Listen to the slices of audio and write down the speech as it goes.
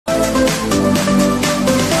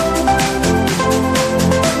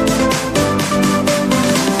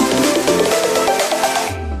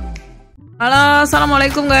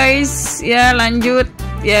Assalamualaikum guys. Ya, lanjut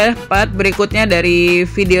ya part berikutnya dari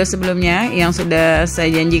video sebelumnya yang sudah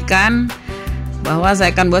saya janjikan bahwa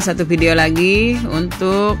saya akan buat satu video lagi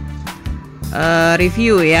untuk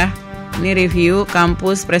review ya. Ini review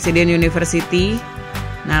kampus Presiden University.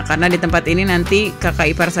 Nah, karena di tempat ini nanti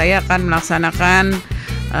kakak ipar saya akan melaksanakan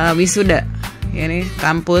wisuda. Ini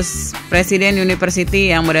kampus Presiden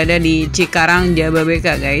University yang berada di Cikarang,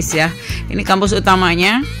 Jababeka guys ya. Ini kampus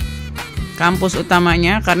utamanya.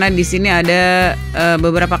 Karena di sini ada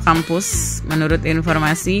beberapa kampus menurut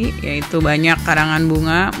informasi, yaitu banyak karangan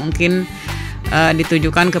bunga mungkin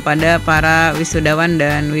ditujukan kepada para wisudawan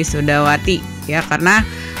dan wisudawati ya, karena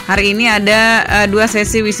hari ini ada 2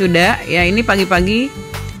 sesi wisuda ya. Ini pagi-pagi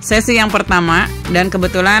sesi yang pertama dan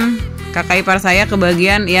kebetulan kakak ipar saya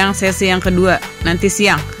kebagian yang sesi yang kedua nanti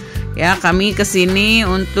siang ya. Kami kesini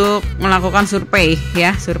untuk melakukan survei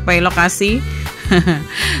ya, survei lokasi.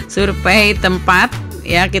 Survei tempat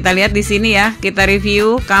ya. Kita lihat di sini ya, kita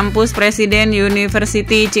review kampus Presiden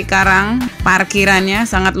University Cikarang. Parkirannya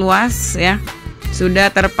sangat luas ya,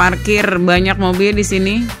 sudah terparkir banyak mobil di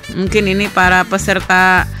sini. Mungkin ini para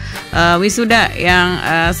peserta wisuda yang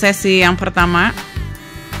sesi yang pertama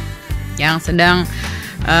yang sedang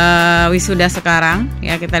wisuda sekarang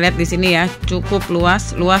ya. Kita lihat di sini ya, cukup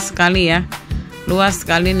luas sekali ya, luas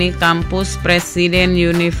sekali nih kampus Presiden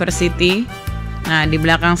University. Nah, di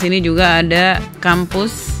belakang sini juga ada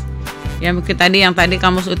kampus ya, mungkin yang tadi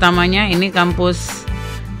kampus utamanya, ini kampus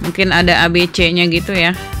mungkin ada ABC-nya gitu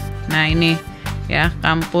ya. Nah, ini ya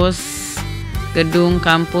kampus, gedung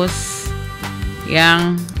kampus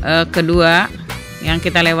yang kedua yang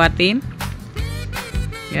kita lewatin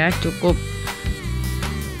ya, cukup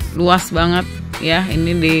luas banget ya.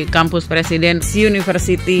 Ini di kampus Presiden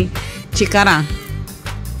University Cikarang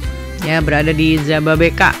ya, berada di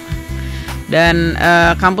Jababeka. Dan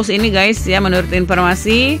kampus ini guys ya, menurut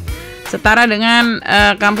informasi setara dengan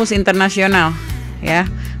kampus internasional ya.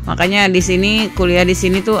 Makanya di sini kuliah di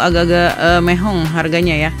sini tuh agak-agak mehong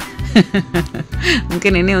harganya ya.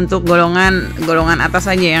 Mungkin ini untuk golongan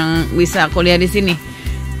atas saja yang bisa kuliah di sini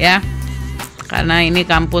ya. Karena ini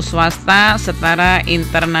kampus swasta setara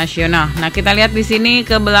internasional. Nah, kita lihat di sini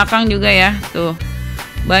ke belakang juga ya. Tuh,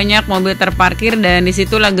 banyak mobil terparkir dan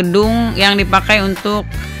disitulah gedung yang dipakai untuk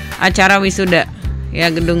acara wisuda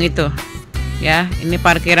ya, gedung itu ya. Ini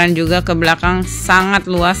parkiran juga ke belakang sangat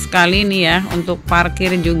luas sekali nih ya, untuk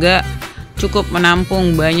parkir juga cukup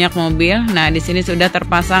menampung banyak mobil. Nah, di sini sudah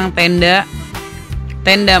terpasang tenda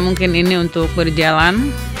mungkin ini untuk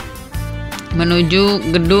berjalan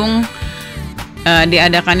menuju gedung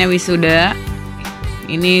diadakannya wisuda.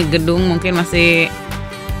 Ini gedung mungkin masih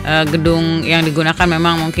gedung yang digunakan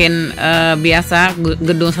memang mungkin biasa,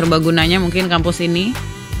 gedung serbagunanya mungkin kampus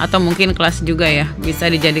ini, atau mungkin kelas juga ya, bisa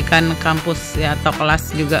dijadikan kampus ya atau kelas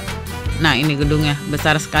juga. Nah, ini gedungnya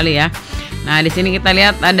besar sekali ya. Nah, di sini kita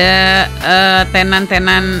lihat ada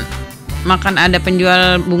tenan-tenan makan, ada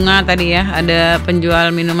penjual bunga tadi ya, ada penjual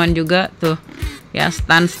minuman juga tuh ya,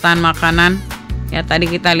 stand-stand makanan ya. Tadi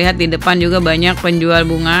kita lihat di depan juga banyak penjual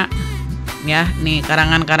bunga ya. Nih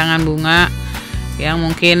karangan-karangan bunga yang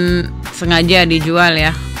mungkin sengaja dijual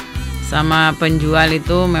ya sama penjual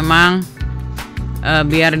itu, memang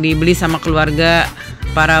biar dibeli sama keluarga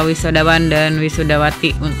para wisudawan dan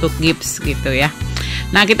wisudawati untuk gips gitu ya.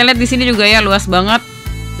 Nah, kita lihat di sini juga ya, luas banget.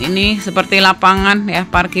 Ini seperti lapangan ya,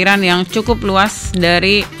 parkiran yang cukup luas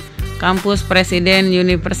dari kampus Presiden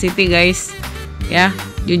University guys ya.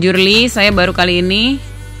 Jujur saya baru kali ini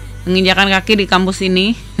menginjakan kaki di kampus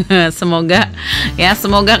ini. Semoga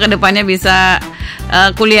kedepannya bisa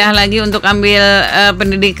kuliah lagi untuk ambil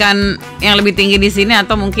pendidikan yang lebih tinggi di sini,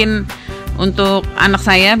 atau mungkin untuk anak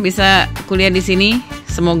saya bisa kuliah di sini,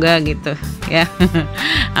 semoga gitu ya.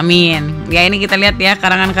 Amin. Ya, ini kita lihat ya,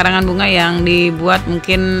 karangan-karangan bunga yang dibuat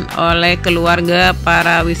mungkin oleh keluarga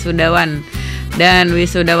para wisudawan dan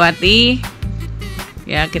wisudawati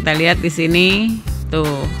ya. Kita lihat di sini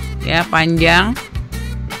tuh ya, panjang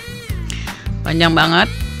banget.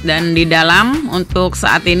 Dan di dalam untuk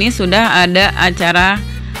saat ini sudah ada acara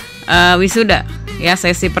wisuda ya,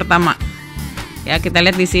 sesi pertama ya. Kita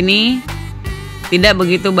lihat di sini tidak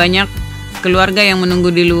begitu banyak keluarga yang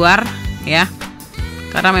menunggu di luar ya,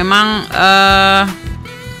 karena memang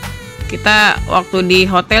kita waktu di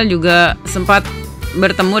hotel juga sempat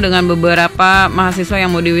bertemu dengan beberapa mahasiswa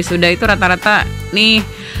yang mau di wisuda. Itu rata-rata nih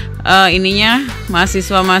ininya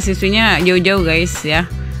mahasiswa-mahasiswinya jauh-jauh guys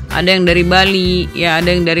ya. Ada yang dari Bali ya,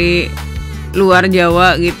 ada yang dari luar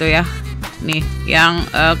Jawa gitu ya. Nih yang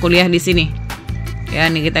kuliah di sini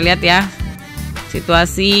ya. Nih kita lihat ya,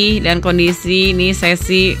 situasi dan kondisi ini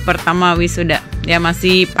sesi pertama wisuda ya,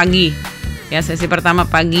 masih pagi Ya, sesi pertama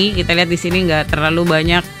pagi, kita lihat di sini nggak terlalu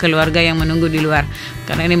banyak keluarga yang menunggu di luar.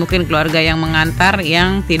 Karena ini mungkin keluarga yang mengantar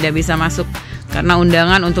yang tidak bisa masuk. Karena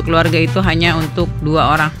undangan untuk keluarga itu hanya untuk 2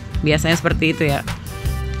 orang. Biasanya seperti itu ya.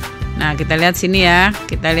 Nah, kita lihat sini ya.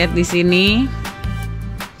 Kita lihat di sini.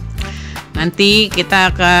 Nanti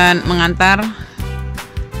kita akan mengantar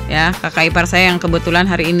ya kakak ipar saya yang kebetulan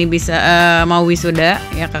hari ini bisa mau wisuda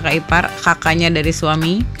ya, kakak ipar, kakaknya dari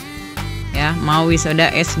suami. Ya, mau wisuda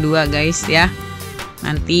S2 guys ya.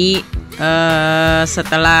 Nanti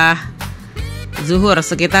setelah zuhur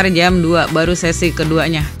sekitar jam 2 baru sesi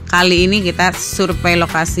keduanya. Kali ini kita survei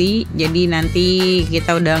lokasi, jadi nanti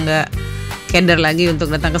kita udah nggak keder lagi untuk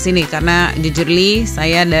datang ke sini karena jujurly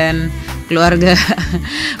saya dan keluarga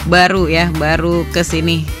baru ke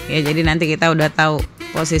sini ya. Jadi nanti kita udah tahu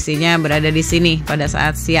posisinya berada di sini pada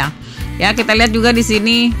saat siang. Ya, kita lihat juga di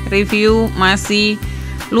sini review masih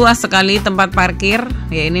luas sekali tempat parkir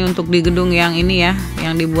ya. Ini untuk di gedung yang ini ya,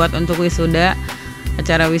 yang dibuat untuk wisuda,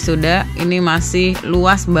 acara wisuda. Ini masih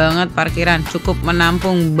luas banget parkiran, cukup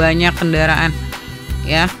menampung banyak kendaraan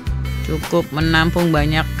ya, cukup menampung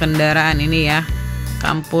banyak kendaraan ini ya.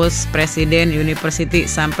 Kampus Presiden University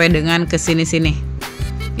sampai dengan ke sini-sini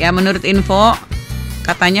ya. Menurut info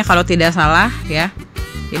katanya kalau tidak salah ya,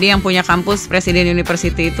 jadi yang punya kampus Presiden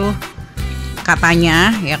University itu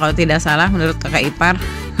katanya ya, kalau tidak salah menurut kakak ipar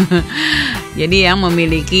jadi yang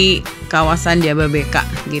memiliki kawasan Jababeka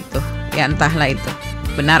gitu ya. Entahlah itu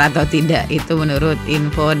benar atau tidak, itu menurut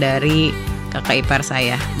info dari kakak ipar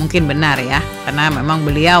saya. Mungkin benar ya, karena memang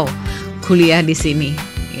beliau kuliah di sini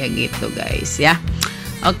ya gitu guys ya.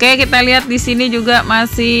 Oke, kita lihat di sini juga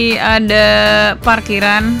masih ada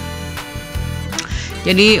parkiran.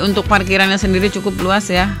 Jadi untuk parkirannya sendiri cukup luas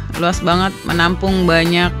ya, luas banget, menampung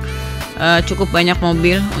banyak cukup banyak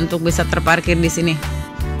mobil untuk bisa terparkir di sini.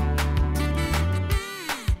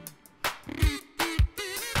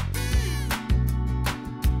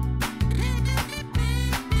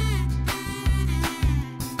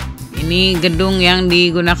 Ini gedung yang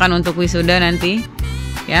digunakan untuk wisuda nanti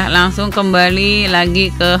ya. Langsung kembali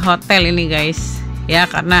lagi ke hotel ini guys ya,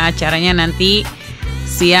 karena acaranya nanti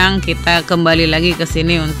siang. Kita kembali lagi ke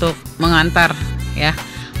sini untuk mengantar ya,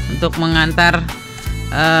 untuk mengantar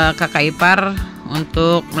kakak ipar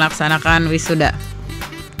untuk melaksanakan wisuda.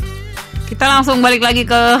 Kita langsung balik lagi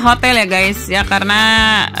ke hotel ya guys ya, karena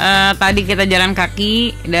tadi kita jalan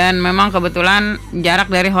kaki dan memang kebetulan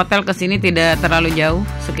jarak dari hotel ke sini tidak terlalu jauh,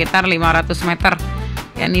 sekitar 500 meter.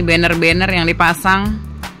 Ya, ini banner-banner yang dipasang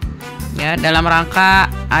ya dalam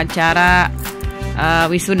rangka acara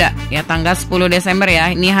wisuda ya, tanggal 10 Desember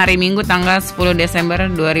ya. Ini hari Minggu tanggal 10 Desember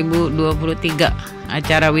 2023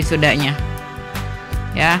 acara wisudanya.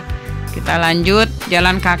 Ya, kita lanjut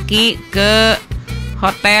jalan kaki ke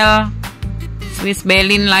hotel Swiss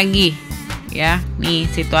Berlin lagi ya.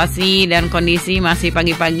 Nih situasi dan kondisi masih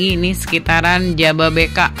pagi-pagi, ini sekitaran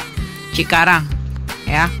Jababeka Cikarang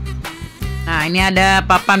ya. Nah, ini ada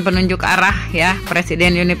papan penunjuk arah ya,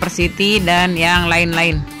 Presiden University dan yang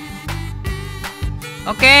lain-lain.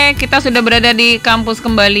 Oke, kita sudah berada di kampus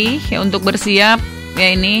kembali ya untuk bersiap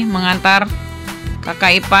ya, ini mengantar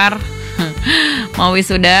kakak ipar mau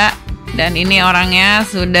wisuda. Dan ini orangnya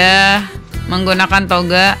sudah menggunakan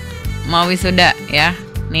toga mau wisuda ya.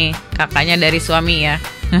 Nih kakaknya dari suami ya.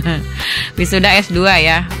 Wisuda S2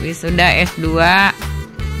 ya, wisuda S2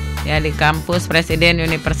 ya di kampus Presiden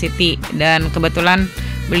University. Dan kebetulan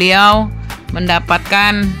beliau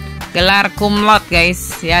mendapatkan gelar cum laude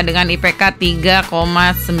guys ya, dengan IPK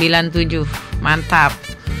 3,97. Mantap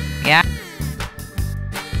ya.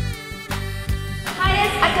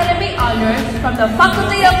 Highest academic honors from the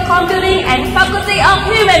Faculty of Computing and Faculty of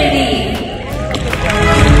Humanity.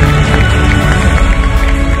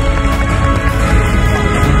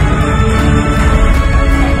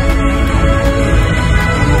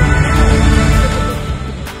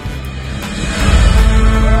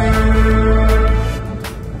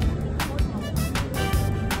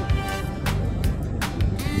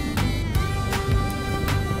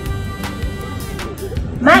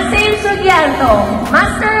 Masin Sugianto,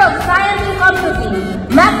 Master of Science in Computing,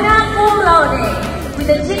 magna cum laude,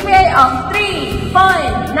 with a GPA of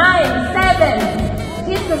 3.97.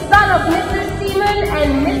 He is the son of Mr. Simon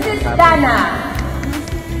and Mrs. Dana.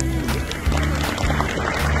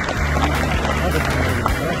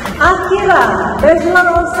 Akira, Bachelor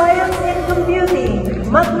of Science in Computing,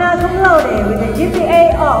 magna cum laude, with a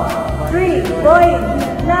GPA of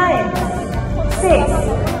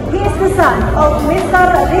 3.96. He is the son of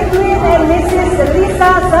Mr. Ridwin and Mrs.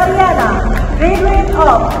 Lisa Sariana, graduate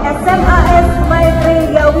of SMAS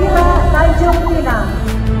Maitri Yawira, Tanjung Pinang.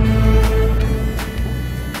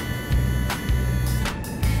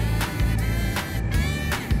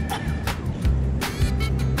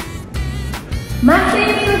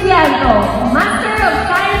 Masih Sugianto, Master of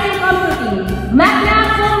Science in Computing, magna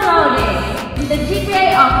cum laude, with a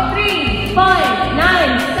GPA of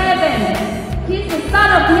 3.97. He's the son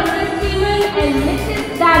of Mr. Simon and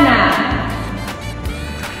Mrs. Dana.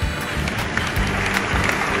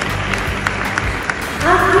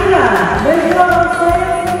 Akira, Bachelor of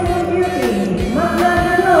Science in Computing, magna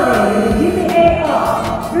cum laude, with a GPA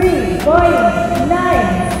of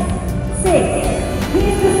 3.96. He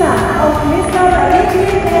is the son of Mr.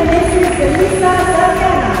 Ridwan and Mrs. Lisa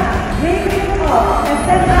Sariana, graduate of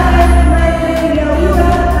SMAS Negeri Wisuda,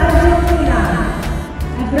 Argentina.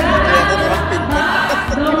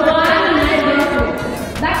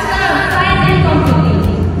 Bachelor of Science in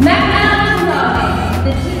Computing, magna cum laude,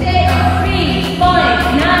 the GPA of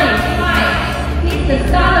 3.95. He's the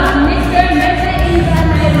son of Mr. Mercer Indra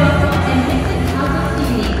Nairo and Mrs.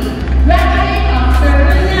 Agustini, graduate of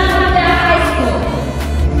Saruna Mada High School.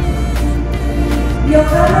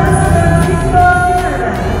 Yohanes Francisco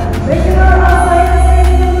Sinara, Bachelor of Science in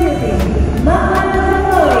Computing, magna cum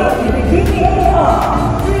laude, with a GPA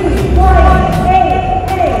of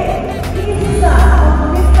 3.88. He is the son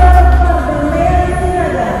of Mr. Fadlan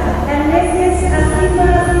Sinaga and Mrs.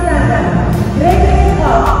 Asima Sinaga, graduate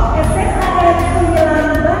of SMAS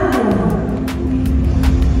 9 Bandung.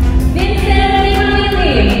 Vincent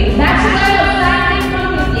Lim, Bachelor of Science in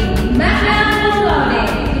Computing, magna cum laude,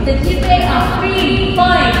 with a GPA of 3.87.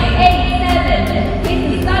 He's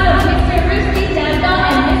the son of Mr. Rusty Janto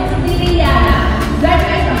and Mrs. Liliana,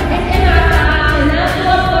 graduate of SMA Penanggal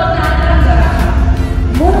Kota Tangerang.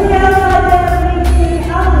 Mulia Fajar Ningsih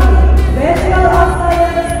Alwi, Bachelor of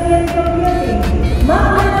Science in Computing,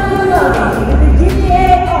 magna cum laude, with a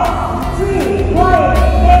GPA of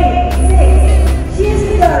 3.86. She is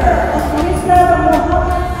the daughter of Mr.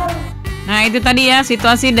 Muhammad. Nah, itu tadi ya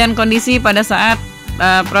situasi dan kondisi pada saat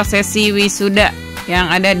prosesi wisuda yang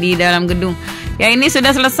ada di dalam gedung. Ya, ini sudah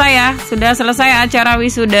selesai ya. Sudah selesai acara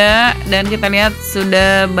wisuda dan kita lihat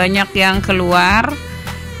sudah banyak yang keluar.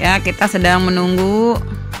 Ya, kita sedang menunggu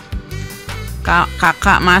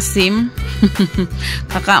Kakak Masim.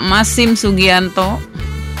 Kakak Masim Sugianto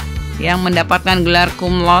yang mendapatkan gelar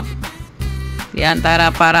cum laude di antara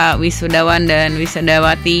para wisudawan dan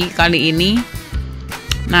wisudawati kali ini.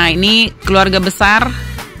 Nah, ini keluarga besar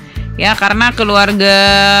ya, karena keluarga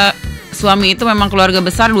suami itu memang keluarga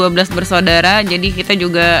besar, 12 bersaudara. Jadi kita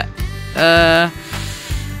juga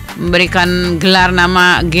memberikan gelar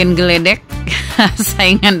nama Gen Geledek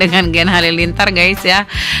saingan dengan Gen Halilintar guys ya.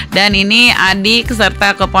 Dan ini adik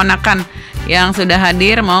serta keponakan yang sudah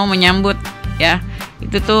hadir mau menyambut ya.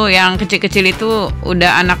 Itu tuh yang kecil-kecil itu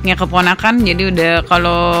udah anaknya keponakan, jadi udah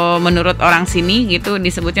kalau menurut orang sini gitu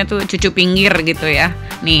disebutnya tuh cucu pinggir gitu ya.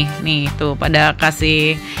 Nih tuh pada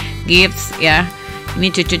kasih gifts ya. Ini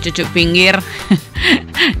cucu-cucu pinggir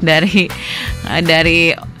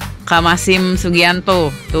dari Kamasim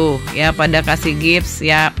Sugianto tuh ya, pada kasih gifts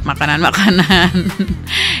ya, makanan-makanan.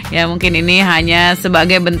 Ya mungkin ini hanya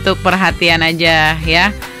sebagai bentuk perhatian aja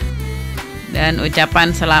ya. Dan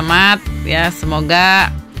ucapan selamat ya,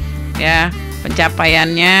 semoga ya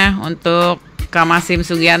pencapaiannya untuk Kamasim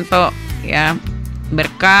Sugianto ya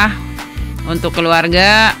berkah untuk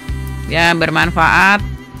keluarga ya, bermanfaat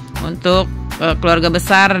untuk keluarga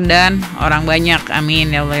besar dan orang banyak,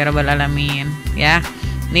 amin ya Allah ya rabbal alamin ya.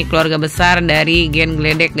 Ini keluarga besar dari Gen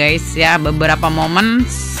Geledek guys ya. Beberapa momen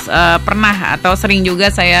pernah atau sering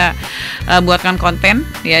juga saya buatkan konten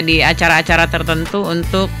ya di acara-acara tertentu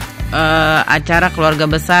untuk acara keluarga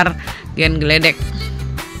besar Gen Geledek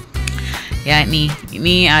ya.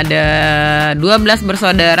 Ini ada 12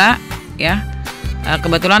 bersaudara ya.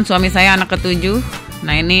 Kebetulan suami saya anak ke-7.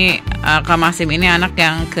 Nah ini Kak Masim ini anak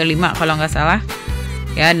yang ke-5 kalau nggak salah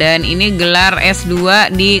ya. Dan ini gelar S2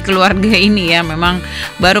 di keluarga ini ya, memang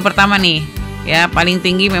baru pertama nih ya. Paling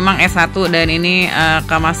tinggi memang S1 dan ini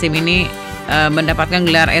Kak Masim ini mendapatkan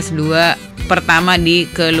gelar S2 pertama di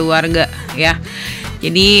keluarga ya.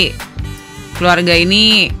 Jadi keluarga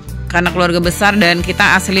ini karena keluarga besar dan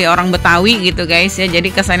kita asli orang Betawi gitu guys ya, jadi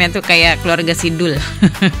kesannya tuh kayak keluarga sidul.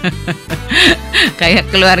 Kayak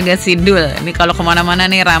keluarga sidul. Ini kalau kemana-mana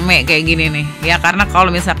nih rame kayak gini nih ya, karena kalau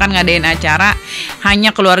misalkan ngadain acara hanya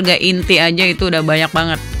keluarga inti aja itu udah banyak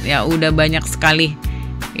banget ya, udah banyak sekali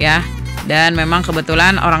ya. Dan memang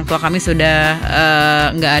kebetulan orang tua kami sudah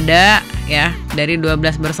nggak ada ya dari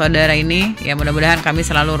 12 bersaudara ini ya. Mudah-mudahan kami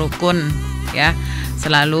selalu rukun ya,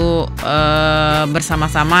 selalu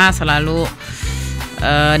bersama-sama, selalu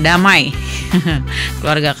damai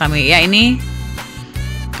keluarga kami ya. Ini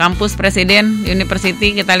Kampus Presiden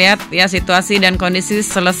University. Kita lihat ya situasi dan kondisi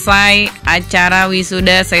selesai acara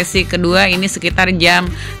wisuda sesi kedua ini sekitar jam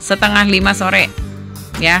 4:30 sore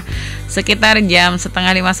ya, sekitar jam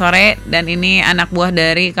 4:30 sore. Dan ini anak buah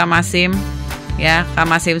dari Kamasim ya,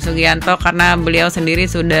 Kamasim Sugianto, karena beliau sendiri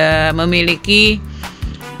sudah memiliki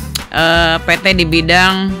PT di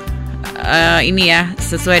bidang ini ya,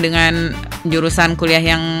 sesuai dengan jurusan kuliah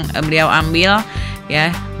yang beliau ambil ya,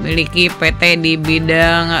 memiliki PT di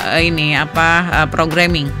bidang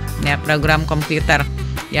programming ya, program komputer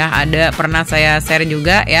ya. Ada pernah saya share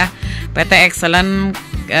juga ya, PT Excellent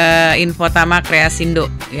Infotama Kreasindo,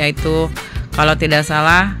 yaitu kalau tidak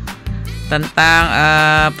salah tentang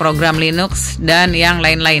program Linux dan yang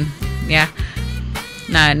lain-lain ya.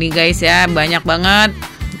 Nah ini guys ya, banyak banget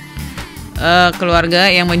keluarga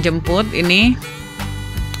yang menjemput ini,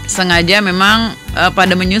 sengaja memang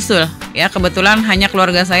pada menyusul ya. Kebetulan hanya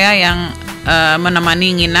keluarga saya yang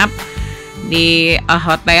menemani nginap di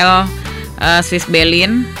hotel Swiss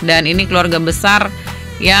Berlin, dan ini keluarga besar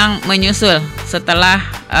yang menyusul setelah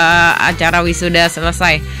acara wisuda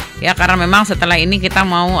selesai ya, karena memang setelah ini kita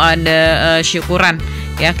mau ada syukuran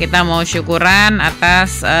ya, kita mau syukuran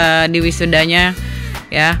atas diwisudanya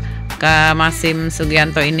ya Kamasim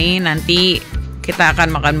Sugianto ini. Nanti kita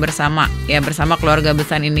akan makan bersama ya, bersama keluarga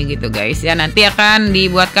besar ini gitu guys ya. Nanti akan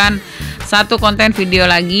dibuatkan satu konten video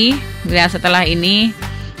lagi ya. Setelah ini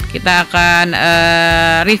kita akan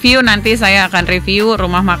review, nanti saya akan review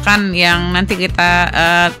rumah makan yang nanti kita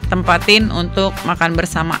tempatin untuk makan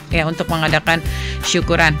bersama ya, untuk mengadakan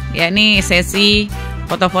syukuran ya. Ini sesi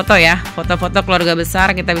foto-foto ya, foto-foto keluarga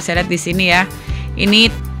besar, kita bisa lihat di sini ya.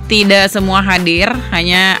 Ini tidak semua hadir,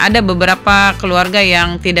 hanya ada beberapa keluarga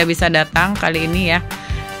yang tidak bisa datang kali ini ya.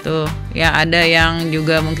 Tuh ya, ada yang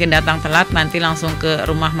juga mungkin datang telat, nanti langsung ke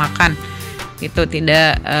rumah makan itu,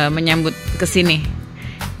 tidak menyambut ke sini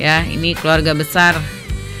ya. Ini keluarga besar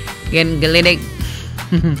Gen Geledek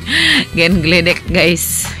Gen Geledek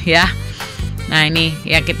guys ya. Nah ini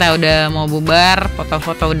ya, kita udah mau bubar,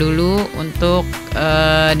 foto-foto dulu untuk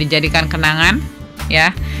dijadikan kenangan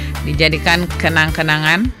ya, dijadikan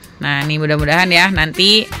kenang-kenangan. Nah ini mudah-mudahan ya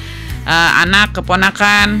nanti anak,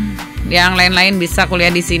 keponakan, yang lain-lain bisa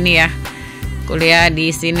kuliah di sini ya, kuliah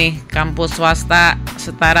di sini, kampus swasta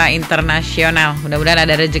setara internasional. Mudah-mudahan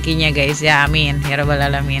ada rezekinya guys ya, amin ya rabbal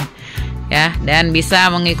alamin ya. Dan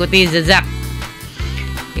bisa mengikuti jejak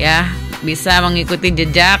ya, bisa mengikuti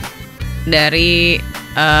jejak dari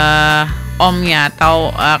omnya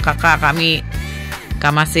atau kakak kami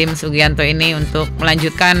Kamasim Sugianto ini untuk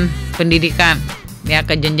melanjutkan pendidikan ya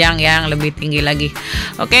ke jenjang yang lebih tinggi lagi.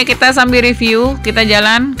 Oke, kita sambil review, kita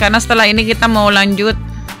jalan karena setelah ini kita mau lanjut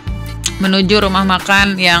menuju rumah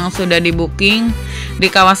makan yang sudah di booking di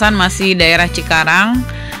kawasan masih daerah Cikarang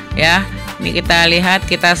ya. Ini kita lihat,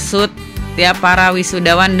 kita shoot ya para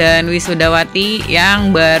wisudawan dan wisudawati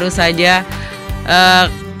yang baru saja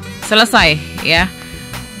selesai ya,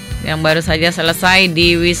 yang baru saja selesai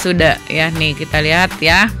di wisuda ya. Nih kita lihat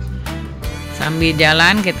ya, sambil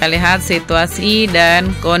jalan kita lihat situasi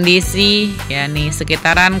dan kondisi ya, nih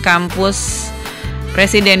sekitaran kampus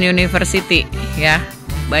Presiden University ya,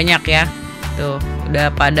 banyak ya. Tuh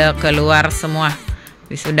udah pada keluar semua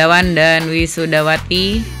wisudawan dan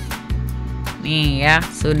wisudawati nih ya,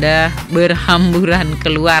 sudah berhamburan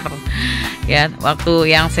keluar ya.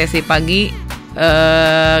 Waktu yang sesi pagi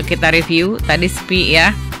kita review tadi sepi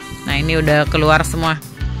ya. Nah ini udah keluar semua.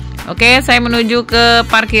 Oke, saya menuju ke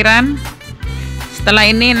parkiran. Setelah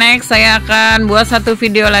ini next saya akan buat satu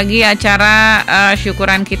video lagi acara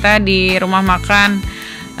syukuran kita di rumah makan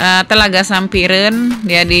Telaga Sampireun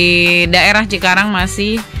ya, di daerah Cikarang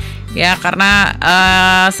masih ya, karena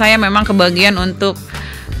saya memang kebagian untuk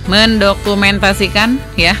mendokumentasikan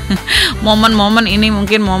ya momen-momen ini,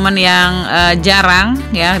 mungkin momen yang jarang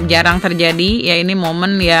terjadi ya. Ini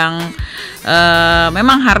momen yang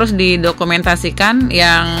memang harus didokumentasikan,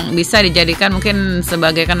 yang bisa dijadikan mungkin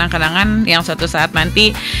sebagai kenang-kenangan yang suatu saat nanti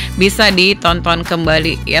bisa ditonton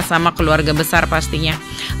kembali ya sama keluarga besar pastinya.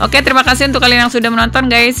 Oke, terima kasih untuk kalian yang sudah menonton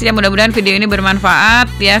guys ya. Mudah-mudahan video ini bermanfaat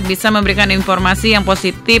ya, bisa memberikan informasi yang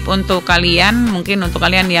positif untuk kalian. Mungkin untuk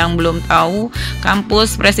kalian yang belum tahu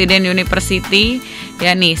kampus Presiden University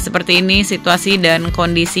ya, nih seperti ini situasi dan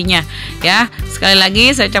kondisinya ya. Sekali lagi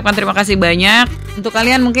saya ucapkan terima kasih banyak. Untuk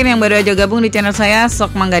kalian mungkin yang baru aja gabung di channel saya,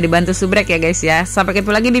 sok mangga dibantu subrek ya guys ya. Sampai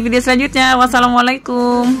ketemu lagi di video selanjutnya.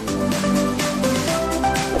 Wassalamualaikum.